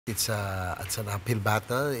It's an uphill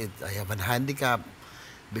battle. I have a handicap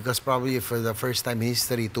because probably for the first time in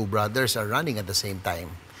history, two brothers are running at the same time.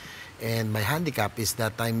 And my handicap is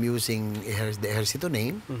that I'm using the Ejercito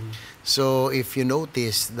name. So if you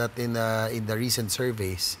notice that in the recent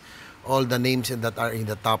surveys, all the names that are in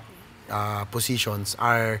the top positions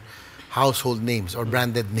are household names or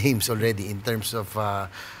branded names already in terms of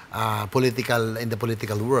political in the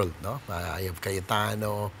political world. No, I have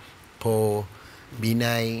Cayetano, Po,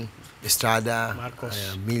 Binay, Estrada,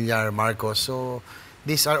 Marcos. Millar, Marcos. So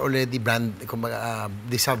these are already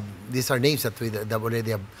these are names that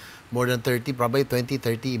already have more than 30, probably 20,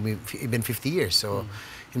 30, even 50 years. So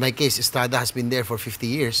in my case, Estrada has been there for 50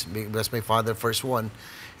 years because my father first won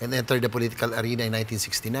and entered the political arena in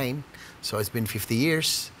 1969. So it's been 50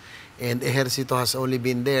 years. And Ejercito has only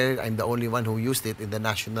been there. I'm the only one who used it in the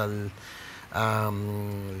national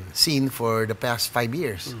scene for the past 5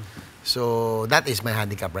 years. So that is my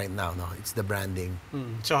handicap right now. No, it's the branding.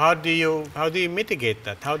 So how do you mitigate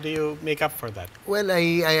that? How do you make up for that? Well,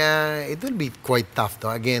 it will be quite tough. Though.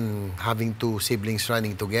 Again, having two siblings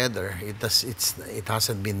running together, it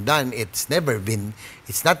hasn't been done. It's never been.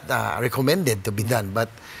 It's not recommended to be done, but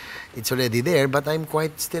it's already there. But I'm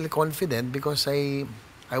quite still confident because I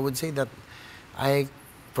would say that I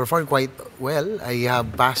performed quite well. I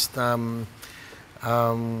have passed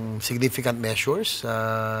significant measures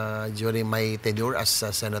during my tenure as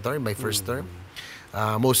a senator in my first term.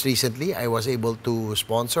 Most recently, I was able to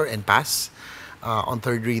sponsor and pass on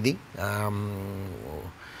third reading a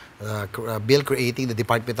bill creating the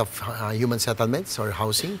Department of Human Settlements or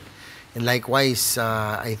Housing. And likewise,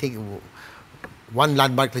 I think one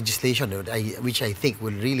landmark legislation which I think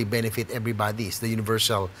will really benefit everybody is the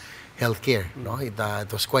universal health care. No? It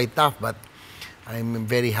was quite tough, but I'm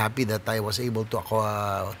very happy that I was able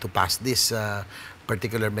to pass this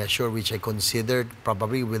particular measure, which I considered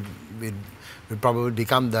probably will probably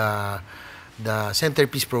become the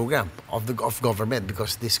centerpiece program of government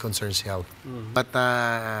because this concerns health. But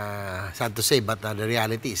sad to say, but the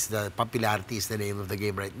reality is the popularity is the name of the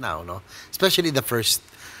game right now. No, especially the first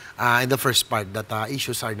in the first part that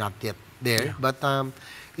issues are not yet there, yeah. But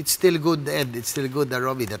it's still good, Ed. It's still good,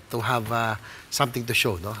 Robbie, that to have something to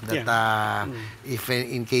show, no? That yeah. If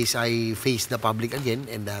in case I face the public again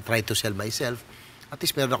and try to sell myself, at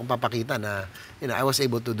least meron akong papakita na, I was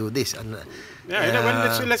able to do this. And,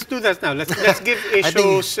 well, let's do that now. Let's give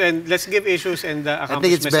issues and accomplishments. I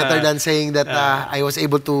think it's better than saying that I was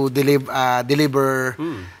able to deliver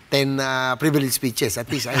 10 privilege speeches. At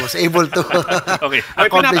least I was able to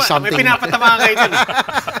accomplish something. May pinapatamaan kayo dyan.